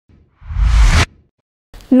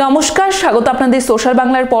নমস্কার, স্বাগত আপনাদের সোশ্যাল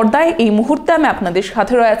বাংলার পর্দায়। এই মুহূর্তে আমি আপনাদের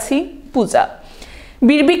সাথে রয়েছি পূজা।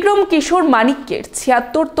 বীরবিক্রম কিশোর মানিক্যের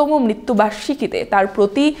 ৭৬তম মৃত্যুবার্ষিকীতে তার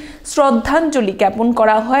প্রতি শ্রদ্ধাঞ্জলি জ্ঞাপন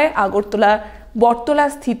করা হয় আগরতলা বটতলা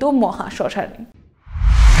স্থিত মহাশ্মশানে।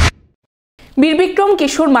 বীরবিক্রম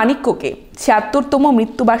কিশোর মানিক্যকে ৭৬তম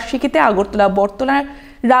মৃত্যুবার্ষিকীতে আগরতলা বটতলার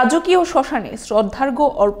রাজকীয় শ্মশানে শ্রদ্ধার্ঘ্য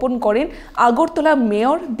অর্পণ করেন আগরতলা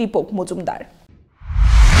মেয়র দীপক মজুমদার।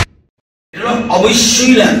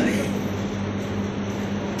 অবশ্যই লাগবে।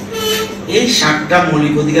 এই ৭টা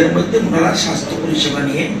মৌলিক অধিকারের মধ্যে ওনারা স্বাস্থ্য পরিষেবা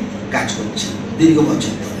নিয়ে কাজ করছেন দীর্ঘ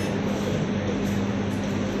বছর ধরে।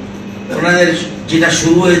 ওনাদের যেটা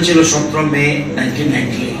শুরু হয়েছিল 17 মে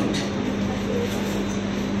 1998,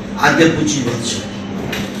 আজকে 25 বছর।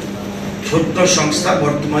 ছোট্ট সংস্থা,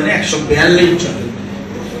 বর্তমানে 142 জন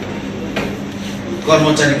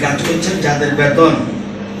কর্মচারী কাজ করছেন, যাদের বেতন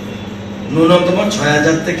ন্যূনতম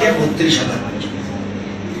 ৬,০০০ থেকে ৩২,০০০ পর্যন্ত।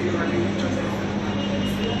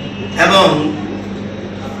 এবং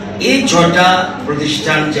এই ৬টা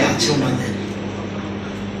প্রতিষ্ঠান যে আছে ওনাদের,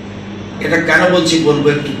 এটা কেন বলছি বলবো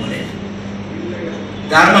একটু পরে।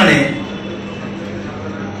 তার মানে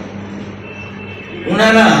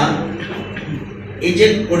ওনারা এই যে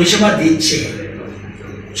পরিষেবা দিচ্ছে,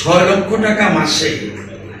 ৬ লক্ষ টাকা মাসে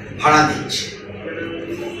ভাড়া দিচ্ছে,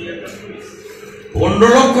 15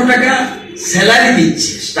 লক্ষ টাকা স্যালারি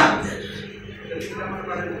দিচ্ছে স্টাফদের।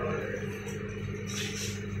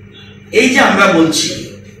 এই যে আমরা বলছি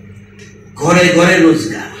ঘরে ঘরে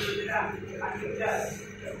রোজগার,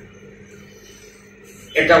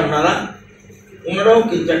 এটা ওনারাও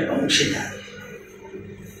কিন্তু একটা অংশীদার।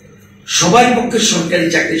 সবার পক্ষে সরকারি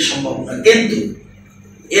চাকরি সম্ভব না, কিন্তু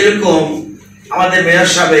এরকম আমাদের মেয়র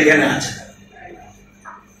সাহেব এখানে আছে,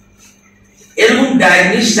 এরকম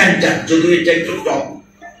ডায়াগনিস সেন্টার, যদিও এটা একটু টপ,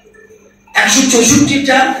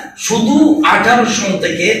 164টা শুধু 18 সাল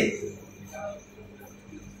থেকে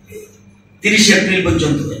 30 এপ্রিল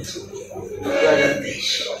পর্যন্ত হয়েছে 2023।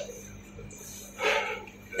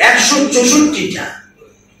 164টা,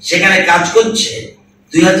 সেখানে কাজ করছে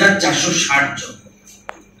 2460 জন।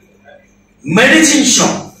 মেডিসিন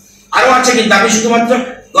শপ আরো আছে, কিন্তু আমি শুধুমাত্র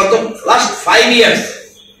গত লাস্ট 5 ইয়ার্স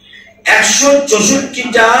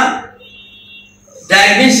 164টা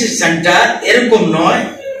ডায়াগনোসিস সেন্টার, এরকম নয়,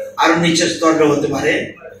 আরো নিচের স্তরে হতে পারে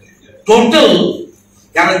টোটাল।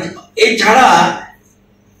 কারণ এই ছাড়া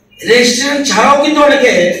রেজিস্ট্রেশন ছাড়াও কিন্তু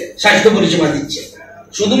অনেকে স্বাস্থ্য পরিষেবা দিচ্ছে।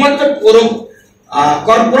 শুধুমাত্র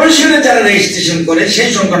কর্পোরেশনে যারা রেজিস্ট্রেশন করে সেই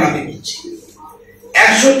সংখ্যা আমি বলছি।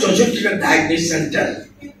 164টা ডায়াগনোসিস সেন্টার,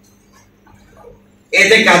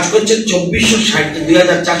 এতে কাজ করছে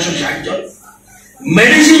 2460 জন।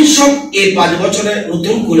 মেডিসিন শপ এই 5 বছরে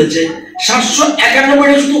নতুন খুলেছে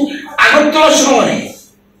 791, শুধু আগরতলা শহরে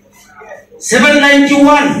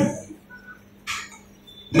 791।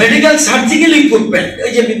 মেডিকেল সার্জিক্যাল ইকুইপমেন্ট,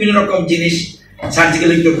 এই যে বিভিন্ন রকম জিনিস,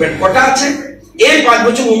 সার্জিক্যাল ইকুইপমেন্ট কটা আছে এই 5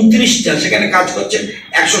 বছর 29টা, সেখানে কাজ করছে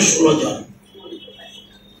 116 জন।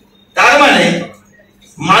 তার মানে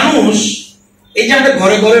মানুষ, এই যে আমরা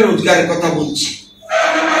ঘরে ঘরে রোজগারের কথা বলছি,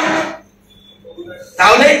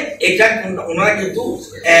 তাহলে এটা ওনারা কিন্তু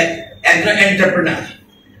একজন এন্টারপ্রেনার,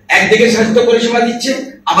 একদিকে স্বাস্থ্য পরিষেবা দিচ্ছে,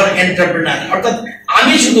 আবার এন্টারপ্রেনার। অর্থাৎ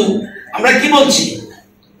আমরা কি বলছি,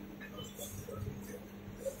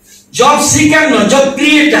 জব সিকার নয়, জব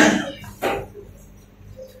ক্রিয়েটার।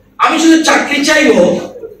 আমি শুধু চাকরি চাইবো,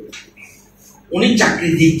 উনি চাকরি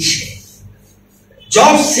দিচ্ছে।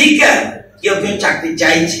 জব সিকার, কেউ কেউ চাকরি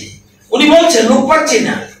চাইছে, উনি বলছে লোক পাচ্ছি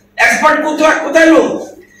না, এক্সপার্ট কোথায় লোক?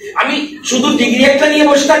 আমি শুধু ডিগ্রি একটা নিয়ে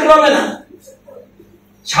বসে থাকলে হবে না,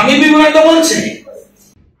 স্বামী বিবেকানন্দ বলছে।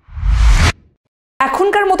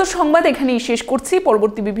 এখনকার মতো সংবাদ এখানেই শেষ করছি।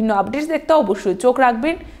 পরবর্তী বিভিন্ন আপডেট দেখতে অবশ্যই চোখ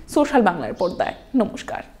রাখবেন সোশ্যাল বাংলার পর্দায়।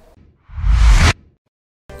 নমস্কার।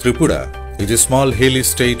 Tripura is a small hilly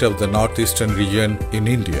state of the northeastern region in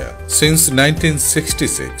India. Since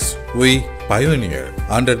 1966, we pioneer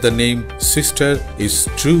under the name Sister is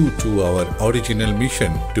true to our original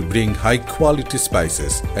mission to bring high quality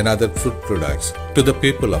spices and other food products to the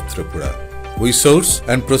people of Tripura. We source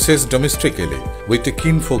and process domestically with a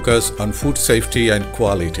keen focus on food safety and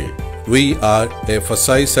quality. We are a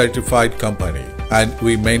FSI certified company, and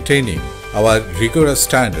we maintaining our rigorous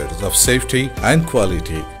standards of safety and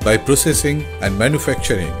quality by processing and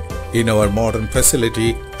manufacturing in our modern facility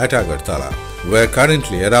at Agartala, where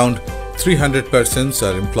currently around 300 persons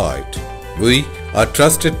are employed. We a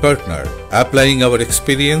trusted partner, applying our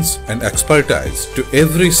experience and expertise to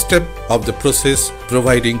every step of the process,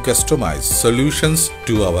 providing customized solutions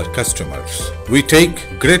to our customers. We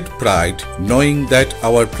take great pride knowing that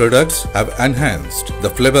our products have enhanced the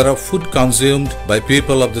flavor of food consumed by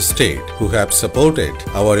people of the state who have supported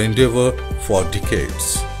our endeavor for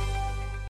decades.